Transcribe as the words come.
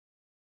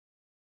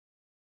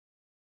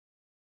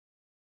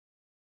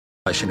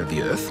rotation of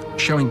the Earth,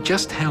 showing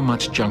just how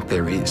much junk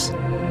there is.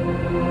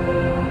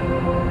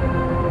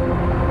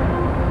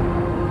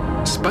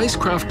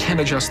 Spacecraft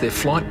can adjust their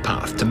flight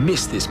path to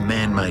miss this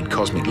man-made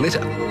cosmic litter.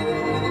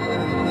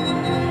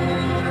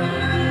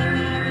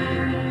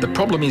 The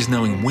problem is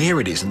knowing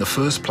where it is in the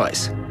first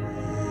place.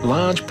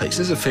 Large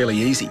pieces are fairly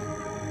easy,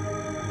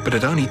 but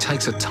it only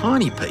takes a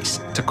tiny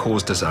piece to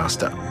cause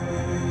disaster.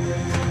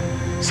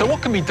 So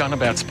what can be done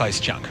about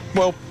space junk?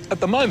 Well, at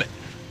the moment,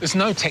 there's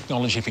no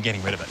technology for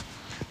getting rid of it.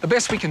 The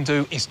best we can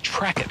do is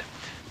track it.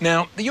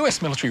 Now, the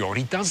US military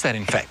already does that,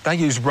 in fact. They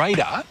use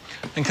radar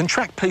and can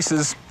track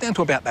pieces down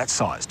to about that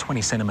size,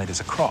 20 centimetres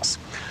across.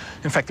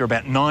 In fact, there are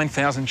about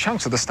 9,000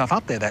 chunks of the stuff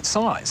up there that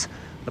size.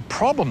 The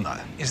problem, though,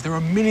 is there are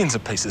millions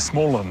of pieces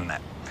smaller than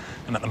that.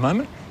 And at the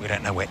moment, we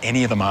don't know where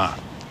any of them are.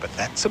 But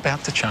that's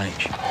about to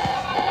change.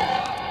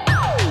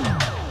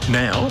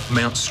 Now,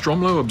 Mount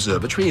Stromlo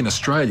Observatory in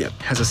Australia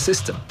has a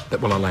system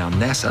that will allow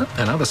NASA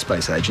and other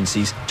space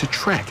agencies to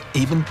track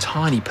even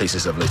tiny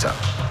pieces of litter.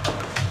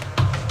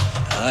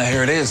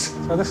 Here it is.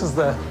 So this is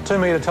the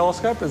 2-metre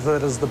telescope,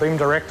 that is the beam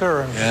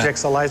director, and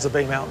projects a laser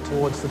beam out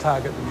towards the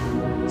target.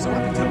 So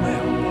up until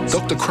now,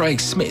 Dr. Craig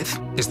Smith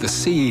is the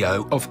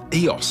CEO of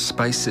EOS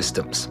Space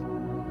Systems.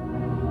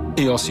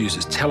 EOS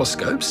uses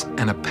telescopes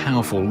and a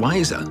powerful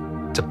laser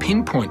to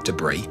pinpoint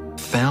debris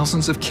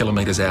thousands of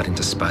kilometres out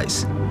into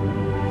space.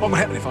 What would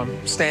happen if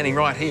I'm standing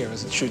right here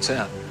as it shoots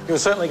out? You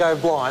would certainly go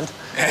blind.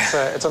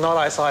 It's a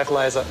not-eyesight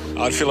laser.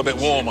 I'd feel a bit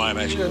warm, I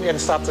imagine.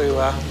 And start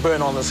to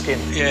burn on the skin.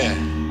 Yeah.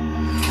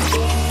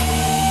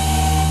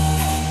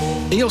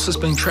 EOS has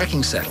been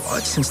tracking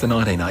satellites since the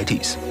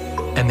 1980s,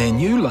 and their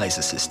new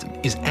laser system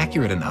is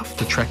accurate enough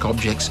to track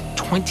objects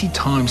 20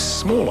 times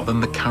smaller than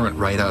the current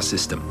radar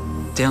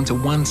system, down to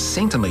 1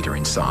 centimetre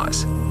in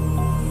size.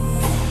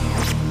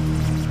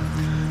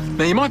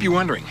 Now, you might be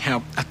wondering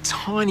how a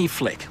tiny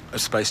fleck of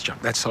space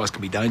junk that size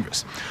can be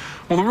dangerous.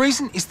 Well, the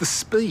reason is the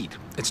speed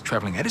it's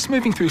travelling at. It's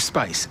moving through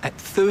space at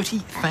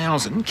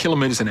 30,000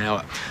 kilometres an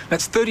hour.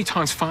 That's 30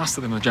 times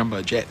faster than a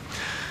jumbo jet.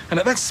 And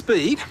at that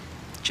speed,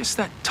 just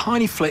that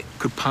tiny fleck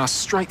could pass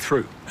straight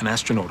through an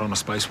astronaut on a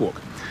spacewalk.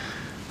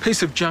 A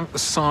piece of junk the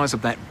size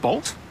of that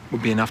bolt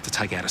would be enough to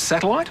take out a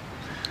satellite,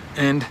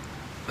 and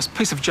a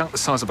piece of junk the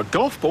size of a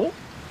golf ball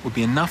would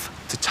be enough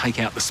to take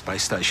out the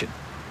space station.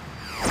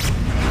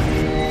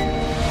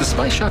 The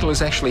space shuttle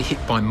is actually hit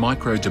by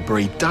micro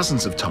debris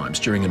dozens of times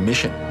during a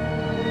mission.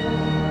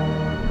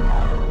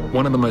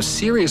 One of the most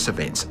serious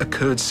events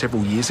occurred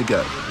several years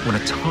ago when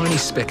a tiny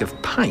speck of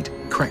paint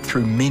cracked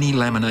through many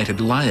laminated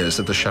layers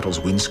of the shuttle's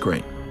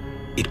windscreen.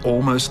 It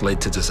almost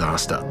led to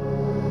disaster.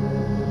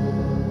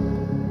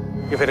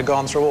 If it had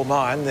gone through all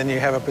 9, then you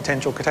have a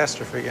potential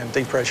catastrophe and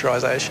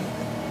depressurisation.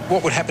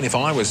 What would happen if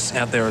I was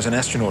out there as an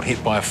astronaut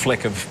hit by a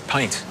fleck of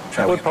paint?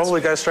 That would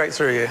probably go straight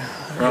through you.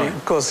 Right.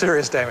 Cause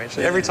serious damage.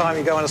 Yeah. Every time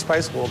you go on a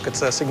spacewalk,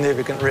 it's a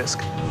significant risk.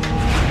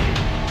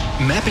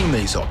 Mapping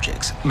these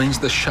objects means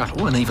the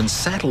shuttle and even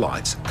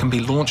satellites can be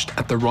launched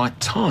at the right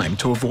time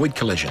to avoid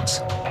collisions.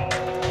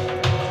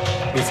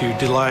 If you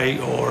delay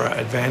or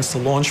advance the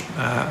launch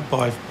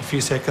by a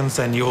few seconds,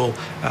 then you'll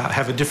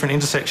have a different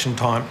intersection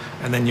time,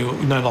 and then you'll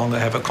no longer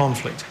have a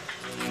conflict.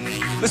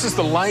 This is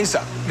the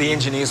laser the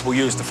engineers will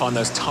use to find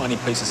those tiny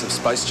pieces of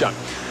space junk.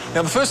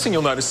 Now, the first thing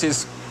you'll notice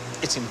is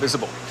it's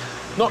invisible.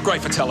 Not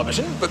great for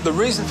television, but the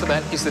reason for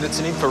that is that it's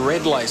an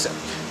infrared laser.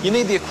 You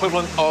need the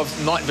equivalent of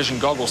night vision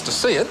goggles to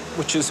see it,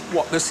 which is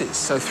what this is.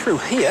 So through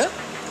here,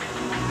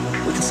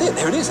 we can see it.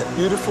 There it is, a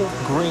beautiful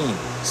green,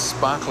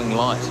 sparkling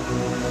light.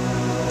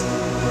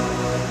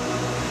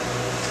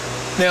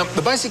 Now,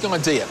 the basic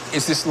idea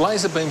is this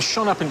laser beam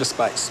shone up into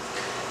space,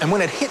 and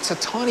when it hits a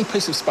tiny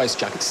piece of space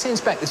junk, it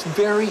sends back this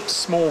very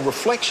small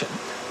reflection,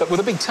 but with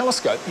a big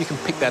telescope, you can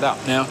pick that up.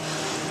 Now,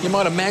 you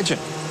might imagine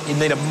you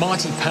need a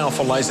mighty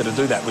powerful laser to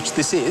do that, which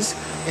this is.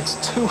 It's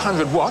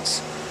 200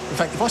 watts. In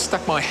fact, if I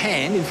stuck my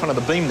hand in front of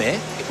the beam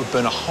there, it would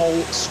burn a hole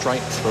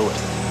straight through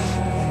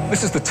it.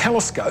 This is the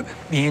telescope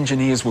the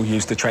engineers will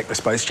use to track the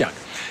space junk.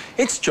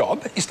 Its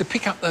job is to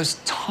pick up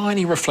those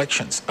tiny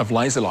reflections of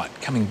laser light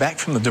coming back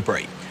from the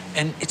debris,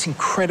 and it's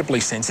incredibly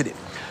sensitive.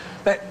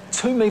 That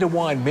 2-metre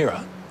wide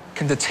mirror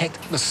can detect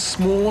the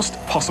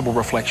smallest possible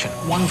reflection,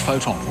 1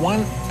 photon,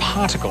 1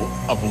 particle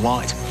of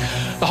light.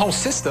 The whole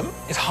system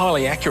is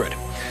highly accurate.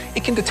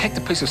 It can detect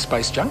a piece of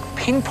space junk,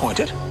 pinpoint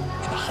it in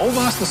the whole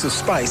vastness of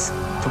space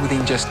to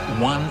within just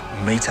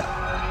 1 metre.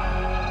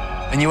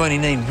 And you only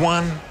need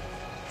 1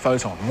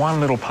 photon, 1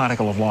 little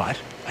particle of light,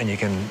 and you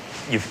can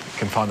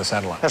find the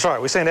satellite. That's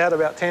right. We send out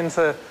about 10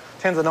 to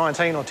the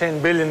 19 or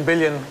 10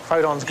 billion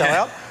photons go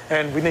out,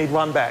 and we need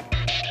 1 back.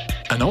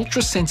 An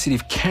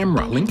ultra-sensitive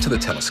camera linked to the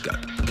telescope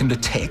can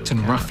detect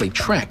and roughly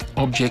track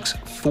objects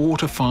 4,000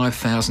 to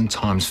 5,000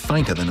 times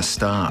fainter than a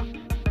star.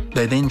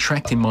 They're then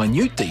tracked in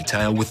minute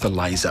detail with the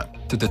laser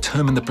to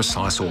determine the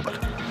precise orbit.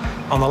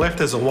 On the left,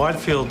 there's a wide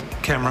field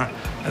camera,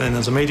 and then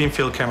there's a medium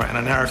field camera and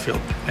a narrow field,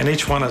 and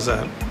each one has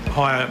a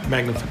higher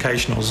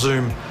magnification or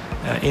zoom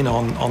in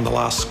on the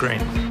last screen.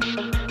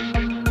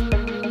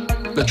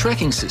 The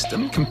tracking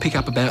system can pick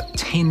up about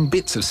 10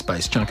 bits of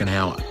space junk an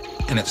hour,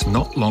 and it's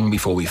not long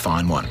before we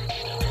find one.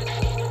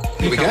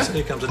 Here we go.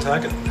 Here comes the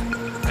target.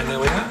 And there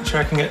we are,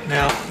 tracking it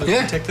now. We've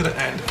detected it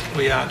and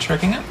we are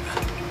tracking it.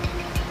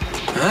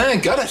 Ah,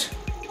 got it.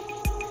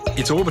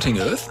 It's orbiting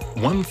Earth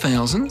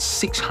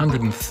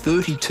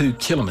 1,632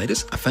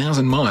 kilometres,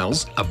 1,000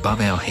 miles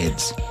above our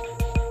heads.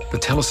 The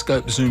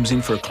telescope zooms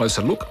in for a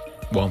closer look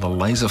while the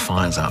laser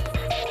fires up.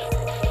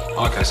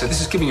 OK, so this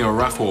is giving you a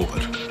rough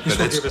orbit, but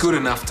that's good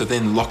enough to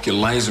then lock your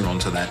laser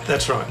onto that.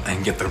 That's right.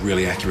 And get the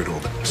really accurate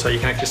orbit. So you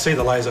can actually see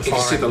the laser firing.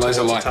 You can see the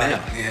laser light now.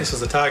 Yeah. This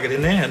is the target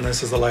in there, and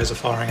this is the laser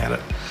firing at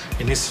it.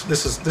 And this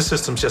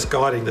system's just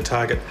guiding the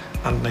target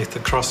underneath the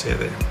crosshair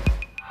there.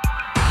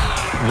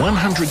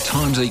 100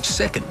 times each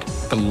second,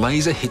 the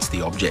laser hits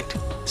the object,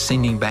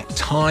 sending back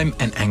time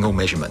and angle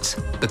measurements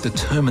that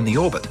determine the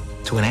orbit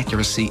to an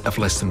accuracy of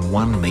less than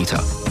 1 metre.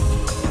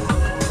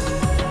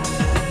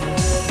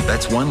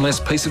 That's one less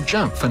piece of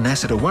junk for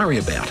NASA to worry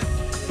about.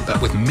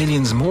 But with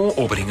millions more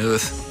orbiting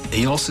Earth,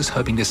 EOS is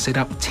hoping to set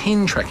up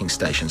 10 tracking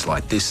stations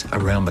like this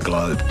around the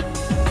globe.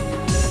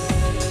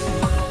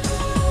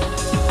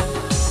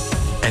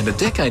 And a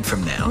decade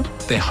from now,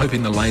 they're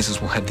hoping the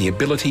lasers will have the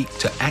ability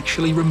to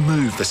actually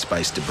remove the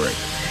space debris.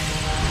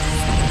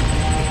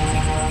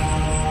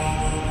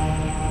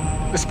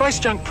 The space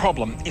junk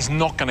problem is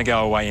not going to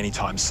go away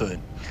anytime soon.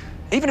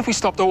 Even if we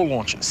stopped all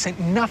launches, sent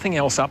nothing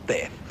else up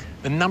there,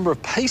 the number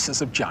of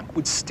pieces of junk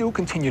would still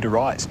continue to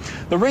rise.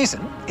 The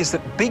reason is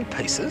that big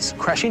pieces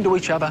crash into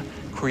each other,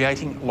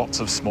 creating lots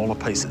of smaller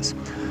pieces.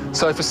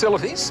 So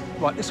facilities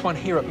like this one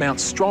here at Mount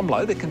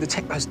Stromlo that can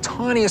detect those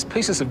tiniest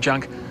pieces of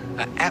junk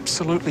are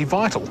absolutely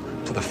vital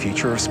to the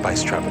future of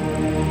space travel.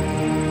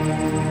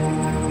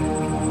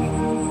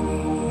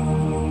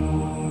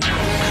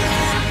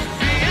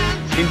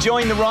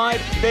 Enjoying the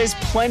ride? There's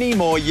plenty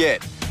more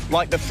yet,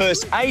 like the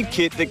first aid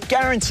kit that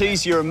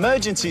guarantees your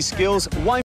emergency skills won't